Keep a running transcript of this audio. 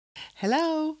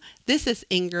Hello, this is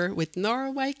Inger with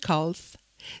Norway Calls.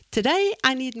 Today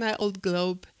I need my old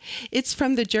globe. It's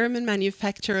from the German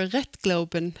manufacturer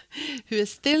Globen, who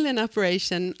is still in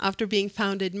operation after being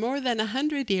founded more than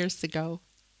 100 years ago.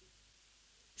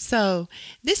 So,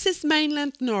 this is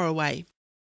mainland Norway.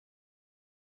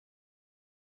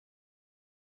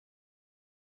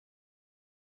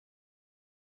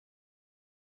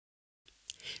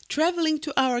 Traveling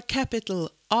to our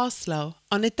capital, Oslo,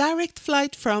 on a direct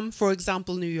flight from, for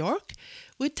example, New York,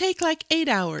 would take like 8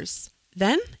 hours.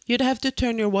 Then you'd have to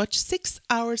turn your watch 6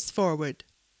 hours forward.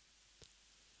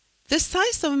 The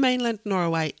size of mainland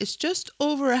Norway is just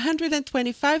over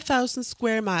 125,000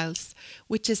 square miles,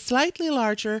 which is slightly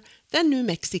larger than New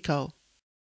Mexico.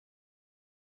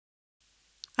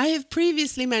 I have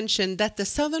previously mentioned that the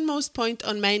southernmost point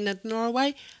on mainland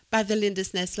Norway, by the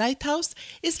Lindesnes Lighthouse,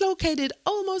 is located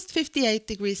almost 58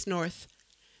 degrees north.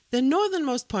 The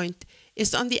northernmost point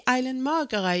is on the island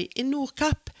Magerøy in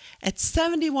Nordkapp at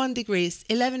 71 degrees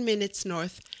 11 minutes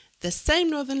north, the same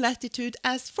northern latitude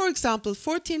as, for example,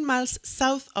 14 miles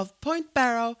south of Point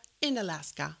Barrow in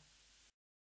Alaska.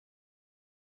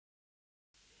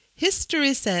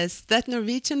 History says that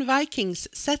Norwegian Vikings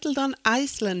settled on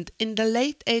Iceland in the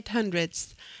late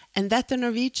 800s and that the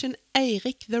Norwegian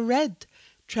Eirik the Red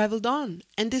traveled on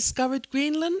and discovered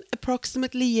Greenland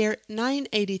approximately year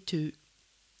 982.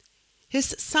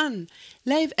 His son,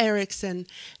 Leif Erikson,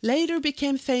 later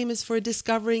became famous for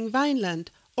discovering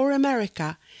Vineland, or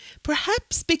America,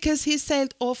 perhaps because he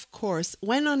sailed off course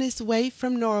when on his way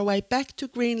from Norway back to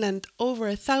Greenland over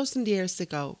 1,000 years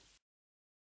ago.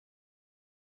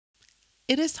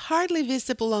 It is hardly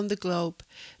visible on the globe,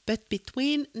 but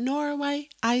between Norway,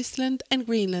 Iceland and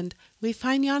Greenland we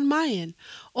find Jan Mayen,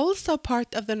 also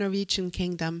part of the Norwegian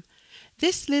kingdom.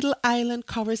 This little island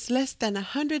covers less than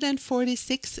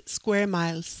 146 square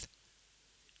miles.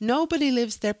 Nobody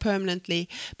lives there permanently,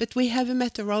 but we have a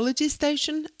meteorology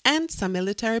station and some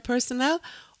military personnel.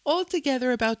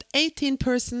 Altogether about 18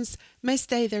 persons may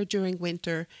stay there during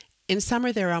winter. In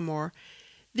summer there are more.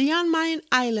 The Jan Mayen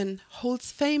Island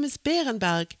holds famous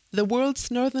Berenberg, the world's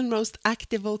northernmost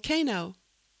active volcano.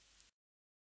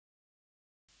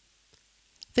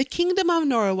 The Kingdom of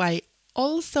Norway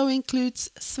also includes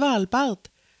Svalbard,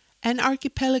 an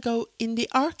archipelago in the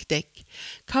Arctic,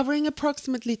 covering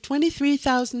approximately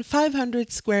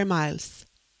 23,500 square miles.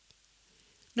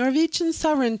 Norwegian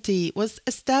sovereignty was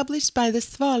established by the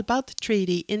Svalbard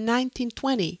Treaty in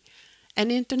 1920, an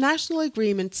international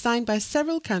agreement signed by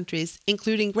several countries,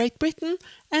 including Great Britain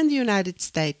and the United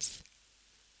States.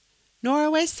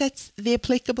 Norway sets the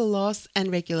applicable laws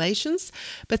and regulations,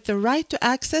 but the right to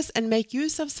access and make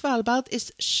use of Svalbard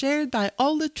is shared by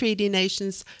all the treaty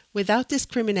nations without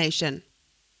discrimination.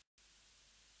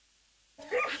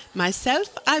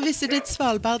 Myself, I visited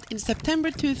Svalbard in September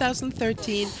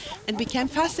 2013 and became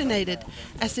fascinated,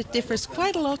 as it differs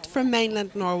quite a lot from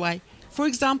mainland Norway. For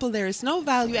example, there is no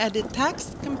value-added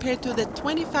tax compared to the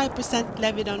 25%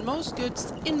 levied on most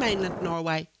goods in mainland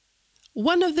Norway.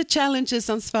 One of the challenges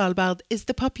on Svalbard is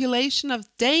the population of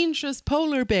dangerous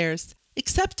polar bears.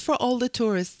 Except for all the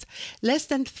tourists, less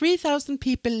than 3,000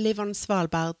 people live on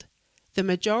Svalbard. The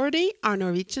majority are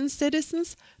Norwegian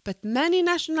citizens, but many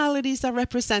nationalities are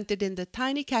represented in the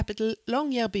tiny capital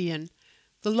Longyearbyen,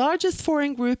 the largest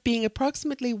foreign group being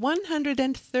approximately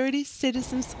 130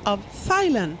 citizens of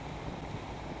Thailand.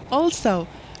 Also,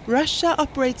 Russia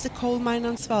operates a coal mine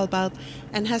on Svalbard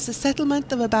and has a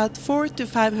settlement of about 400 to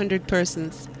 500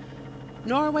 persons.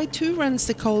 Norway too runs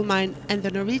the coal mine, and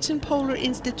the Norwegian Polar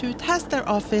Institute has their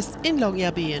office in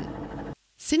Longyearbyen.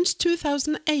 Since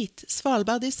 2008,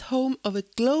 Svalbard is home of a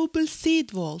global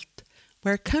seed vault,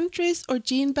 where countries or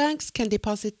gene banks can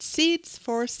deposit seeds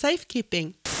for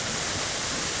safekeeping.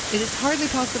 It is hardly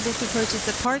possible to purchase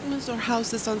apartments or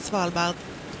houses on Svalbard,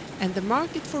 and the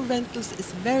market for rentals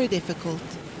is very difficult.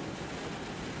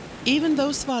 Even though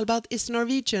Svalbard is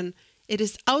Norwegian, it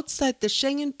is outside the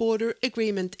Schengen border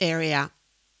agreement area.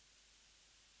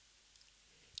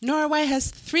 Norway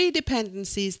has 3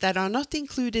 dependencies that are not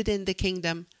included in the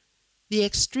kingdom. The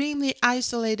extremely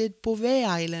isolated Bouvet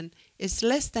Island is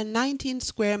less than 19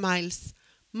 square miles,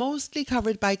 mostly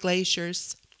covered by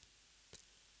glaciers.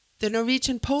 The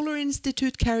Norwegian Polar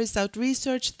Institute carries out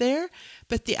research there,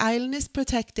 but the island is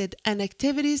protected and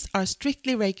activities are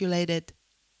strictly regulated.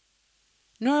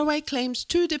 Norway claims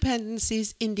 2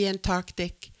 dependencies in the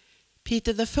Antarctic.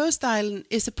 Peter I Island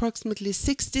is approximately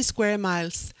 60 square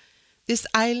miles. This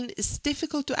island is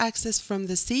difficult to access from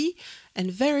the sea,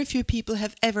 and very few people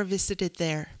have ever visited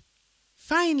there.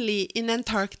 Finally, in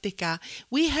Antarctica,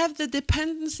 we have the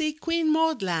dependency Queen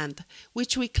Maud Land,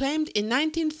 which we claimed in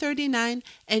 1939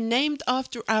 and named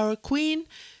after our queen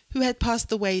who had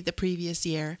passed away the previous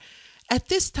year. At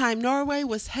this time, Norway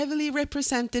was heavily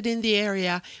represented in the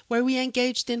area where we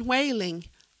engaged in whaling.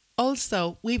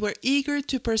 Also, we were eager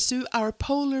to pursue our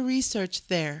polar research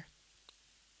there.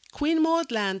 Queen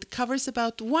Maud Land covers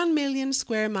about 1 million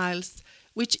square miles,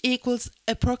 which equals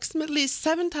approximately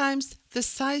 7 times the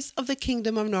size of the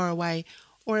Kingdom of Norway,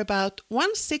 or about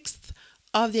 1/6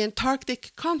 of the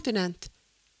Antarctic continent.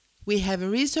 We have a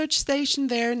research station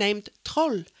there named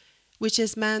Troll, which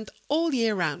is manned all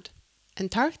year round.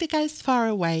 Antarctica is far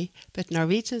away, but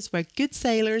Norwegians were good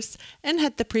sailors and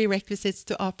had the prerequisites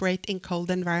to operate in cold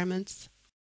environments.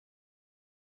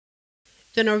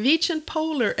 The Norwegian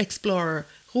polar explorer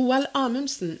Roald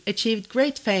Amundsen achieved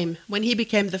great fame when he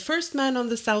became the first man on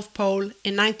the South Pole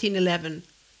in 1911.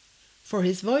 For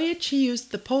his voyage he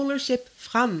used the polar ship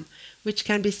Fram, which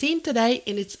can be seen today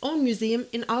in its own museum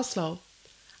in Oslo.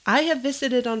 I have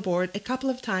visited on board a couple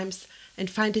of times and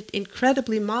find it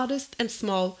incredibly modest and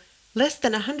small, less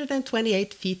than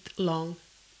 128 feet long.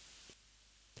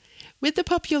 With a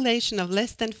population of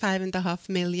less than 5.5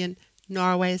 million,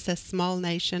 Norway is a small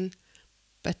nation,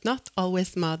 but not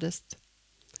always modest.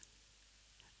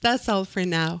 That's all for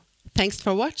now. Thanks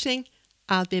for watching.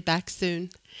 I'll be back soon.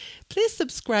 Please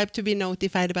subscribe to be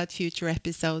notified about future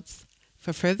episodes.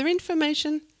 For further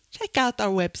information, check out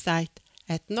our website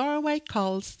at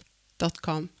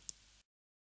norwaycalls.com.